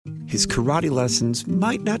his karate lessons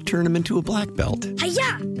might not turn him into a black belt.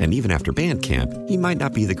 Hi-ya! And even after band camp, he might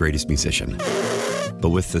not be the greatest musician.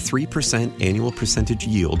 But with the 3% annual percentage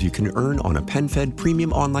yield you can earn on a PenFed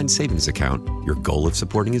premium online savings account, your goal of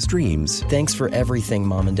supporting his dreams... Thanks for everything,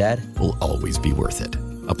 Mom and Dad. ...will always be worth it.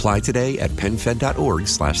 Apply today at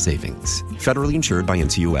PenFed.org/savings. Federally insured by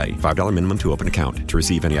NCUA. $5 minimum to open account. To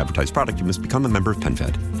receive any advertised product, you must become a member of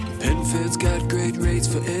PenFed. PenFed's got great rates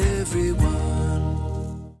for everyone.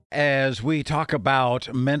 As we talk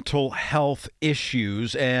about mental health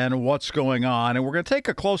issues and what's going on, and we're going to take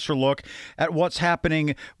a closer look at what's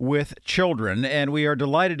happening with children. And we are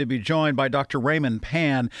delighted to be joined by Dr. Raymond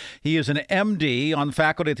Pan. He is an MD on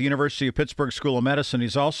faculty at the University of Pittsburgh School of Medicine.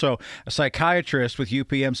 He's also a psychiatrist with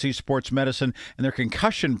UPMC Sports Medicine and their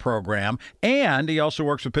concussion program. And he also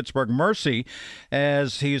works with Pittsburgh Mercy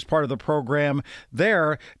as he's part of the program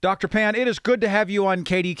there. Dr. Pan, it is good to have you on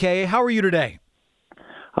KDKA. How are you today?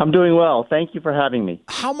 I'm doing well. Thank you for having me.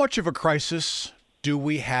 How much of a crisis do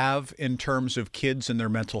we have in terms of kids and their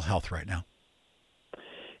mental health right now?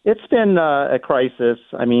 It's been a crisis.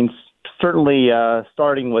 I mean, certainly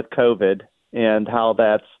starting with COVID and how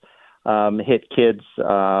that's hit kids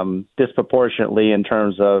disproportionately in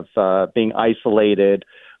terms of being isolated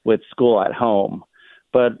with school at home.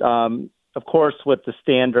 But, of course, with the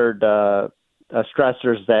standard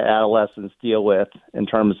stressors that adolescents deal with in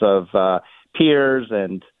terms of peers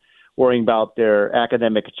and worrying about their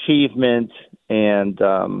academic achievement and,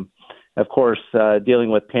 of course,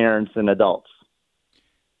 dealing with parents and adults.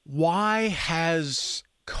 Why has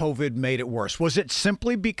COVID made it worse? Was it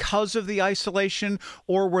simply because of the isolation,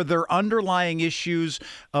 or were there underlying issues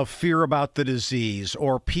of fear about the disease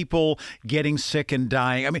or people getting sick and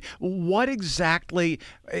dying? I mean, what exactly?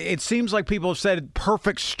 It seems like people have said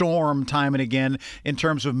perfect storm time and again in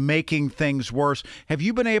terms of making things worse. Have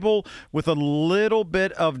you been able, with a little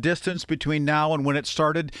bit of distance between now and when it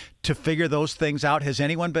started, to figure those things out? Has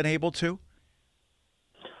anyone been able to?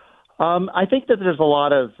 I think that there's a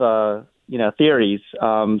lot of theories.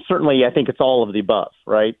 Certainly, I think it's all of the above,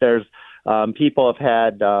 right? There's people have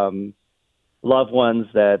had loved ones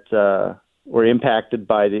that were impacted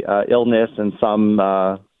by the illness, and some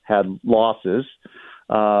had losses.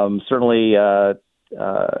 Certainly, a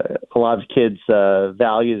lot of kids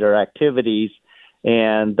value their activities,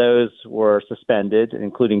 and those were suspended,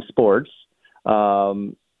 including sports. A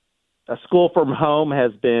school from home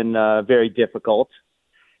has been very difficult.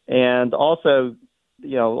 And also, a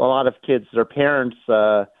lot of kids, their parents'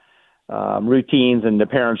 routines and the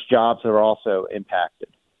parents' jobs are also impacted.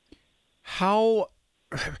 How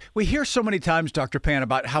we hear so many times, Dr. Pan,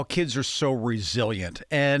 about how kids are so resilient,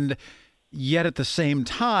 and yet at the same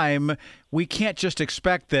time, we can't just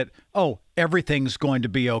expect that, everything's going to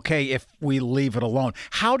be okay if we leave it alone.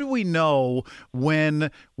 How do we know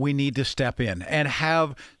when we need to step in and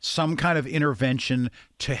have some kind of intervention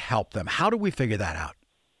to help them? How do we figure that out?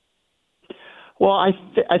 Well, I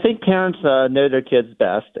think parents know their kids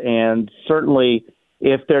best, and certainly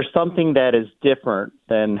if there's something that is different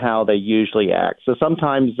than how they usually act. So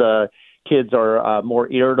sometimes kids are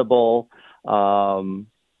more irritable.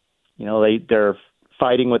 They're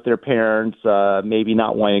fighting with their parents, maybe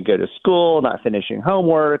not wanting to go to school, not finishing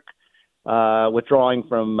homework, withdrawing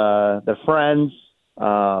from their friends,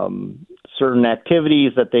 certain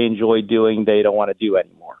activities that they enjoy doing they don't want to do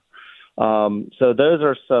anymore. So those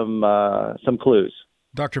are some clues.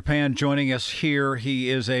 Dr. Pan joining us here. He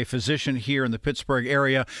is a physician here in the Pittsburgh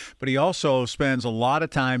area, but he also spends a lot of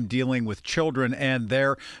time dealing with children and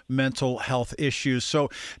their mental health issues. So,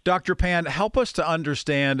 Dr. Pan, help us to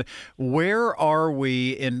understand, where are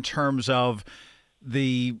we in terms of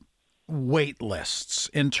the wait lists,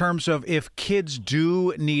 in terms of if kids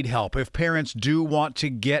do need help, if parents do want to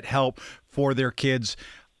get help for their kids?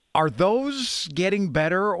 Are those getting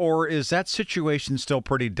better, or is that situation still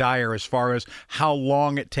pretty dire as far as how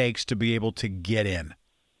long it takes to be able to get in?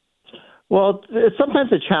 Well, it's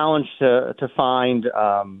sometimes a challenge to find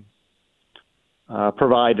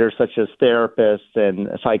providers such as therapists and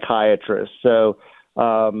psychiatrists. So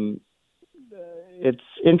it's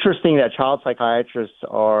interesting that child psychiatrists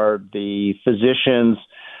are the physicians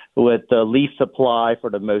with the least supply for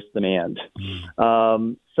the most demand.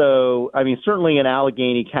 So, I mean, certainly in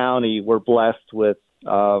Allegheny County, we're blessed with,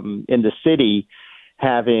 in the city,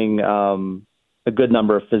 having a good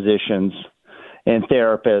number of physicians and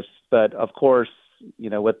therapists. But, of course,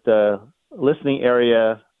 with the listening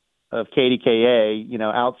area of KDKA,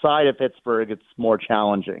 outside of Pittsburgh, it's more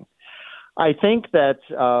challenging. I think that,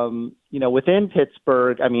 within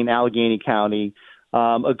Pittsburgh, Allegheny County,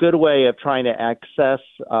 a good way of trying to access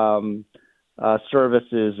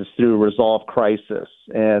services is through Resolve Crisis,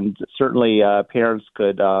 and certainly parents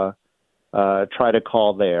could try to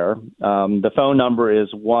call there. The phone number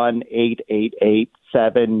is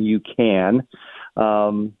 1-888-7-YOU-CAN.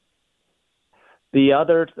 The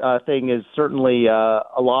other thing is certainly a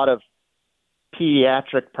lot of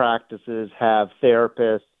pediatric practices have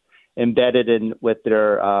therapists embedded in with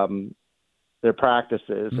their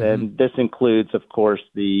practices, and this includes, of course,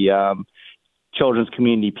 the Children's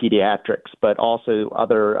Community Pediatrics, but also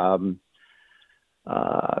other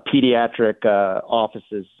pediatric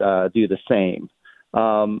offices do the same.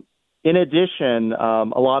 In addition,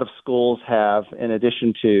 a lot of schools have, in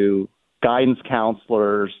addition to guidance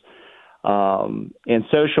counselors and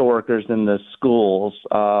social workers in the schools,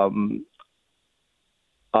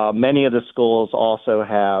 many of the schools also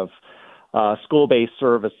have school-based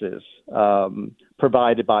services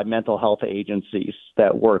provided by mental health agencies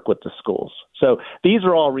that work with the schools. So these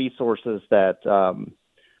are all resources that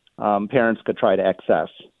parents could try to access.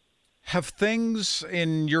 Have things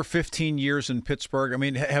in your 15 years in Pittsburgh, I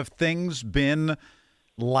mean, have things been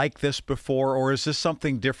like this before, or is this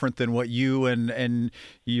something different than what you and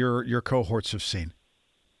your cohorts have seen?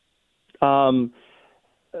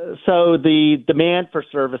 So the demand for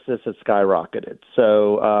services has skyrocketed.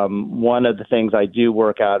 So one of the things I do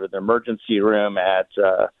work out of the emergency room at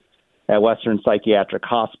Western Psychiatric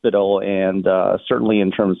Hospital, and certainly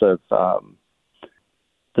in terms of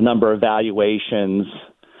the number of evaluations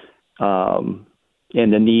and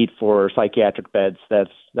the need for psychiatric beds,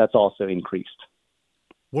 that's also increased.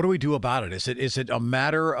 What do we do about it? Is it a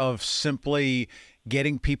matter of simply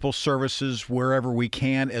getting people services wherever we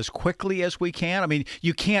can as quickly as we can? I mean,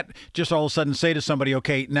 you can't just all of a sudden say to somebody,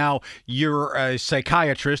 okay, now you're a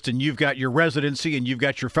psychiatrist and you've got your residency and you've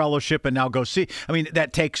got your fellowship and now go see. I mean,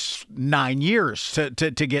 that takes 9 years to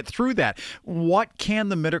get through that. What is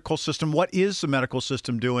the medical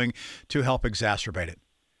system doing to help exacerbate it?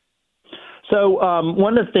 So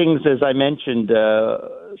one of the things, as I mentioned,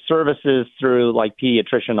 services through like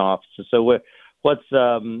pediatrician offices. So what's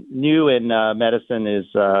new in medicine is,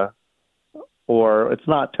 or it's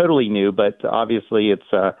not totally new, but obviously it's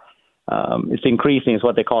increasing, is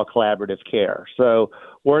what they call collaborative care. So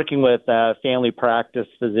working with family practice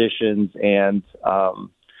physicians and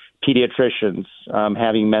pediatricians,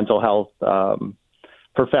 having mental health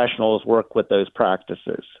professionals work with those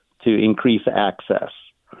practices to increase access.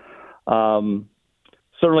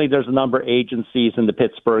 Certainly there's a number of agencies in the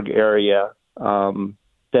Pittsburgh area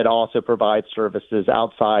that also provide services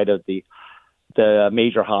outside of the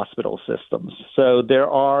major hospital systems. So there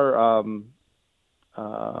are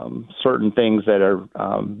certain things that are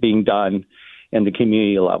being done in the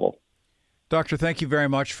community level. Doctor, thank you very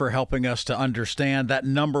much for helping us to understand. That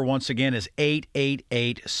number, once again, is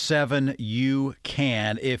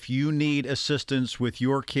 888-7-YOU-CAN. If you need assistance with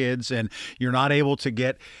your kids and you're not able to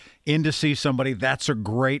get in to see somebody, that's a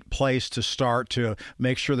great place to start to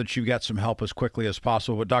make sure that you got some help as quickly as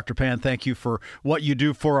possible. But Dr. Pan, thank you for what you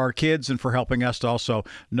do for our kids and for helping us to also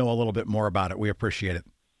know a little bit more about it. We appreciate it.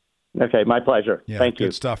 Okay, my pleasure. Yeah, Thank you.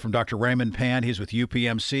 Good stuff from Dr. Raymond Pan. He's with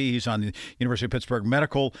UPMC. He's on the University of Pittsburgh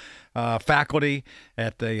medical faculty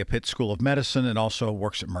at the Pitt School of Medicine and also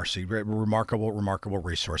works at Mercy. Remarkable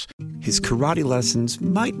resource. His karate lessons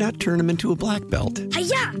might not turn him into a black belt.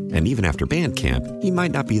 Hi-ya! And even after band camp, he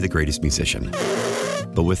might not be the greatest musician.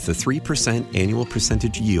 But with the 3% annual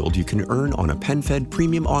percentage yield you can earn on a PenFed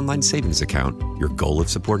premium online savings account, your goal of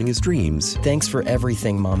supporting his dreams... Thanks for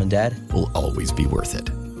everything, Mom and Dad. ...will always be worth it.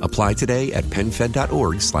 Apply today at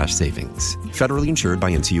PenFed.org/savings. Federally insured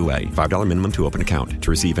by NCUA. $5 minimum to open account. To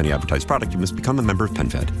receive any advertised product, you must become a member of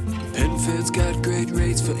PenFed. PenFed's got great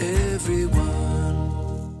rates for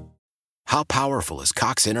everyone. How powerful is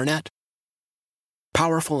Cox Internet?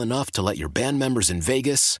 Powerful enough to let your band members in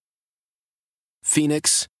Vegas,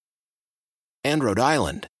 Phoenix, and Rhode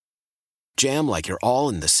Island jam like you're all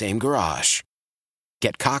in the same garage.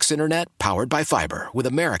 Get Cox Internet powered by fiber with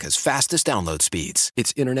America's fastest download speeds.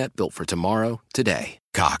 It's internet built for tomorrow, today.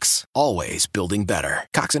 Cox, always building better.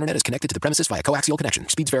 Cox Internet is connected to the premises via coaxial connection.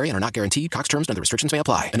 Speeds vary and are not guaranteed. Cox terms and other restrictions may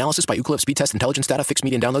apply. Analysis by Ookla Speed Test Intelligence Data. Fixed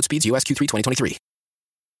median download speeds. US Q3 2023.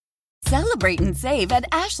 Celebrate and save at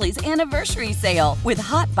Ashley's Anniversary Sale. With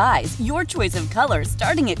Hot Buys, your choice of colors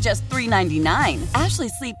starting at just $3.99. Ashley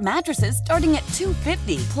Sleep mattresses starting at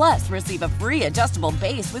 $2.50. Plus, receive a free adjustable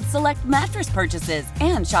base with select mattress purchases.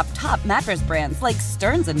 And shop top mattress brands like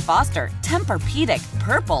Stearns & Foster, Tempur-Pedic,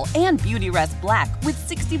 Purple, and Beautyrest Black with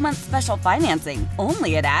 60-month special financing.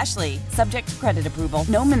 Only at Ashley. Subject to credit approval.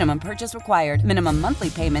 No minimum purchase required. Minimum monthly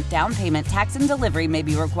payment, down payment, tax, and delivery may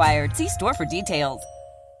be required. See store for details.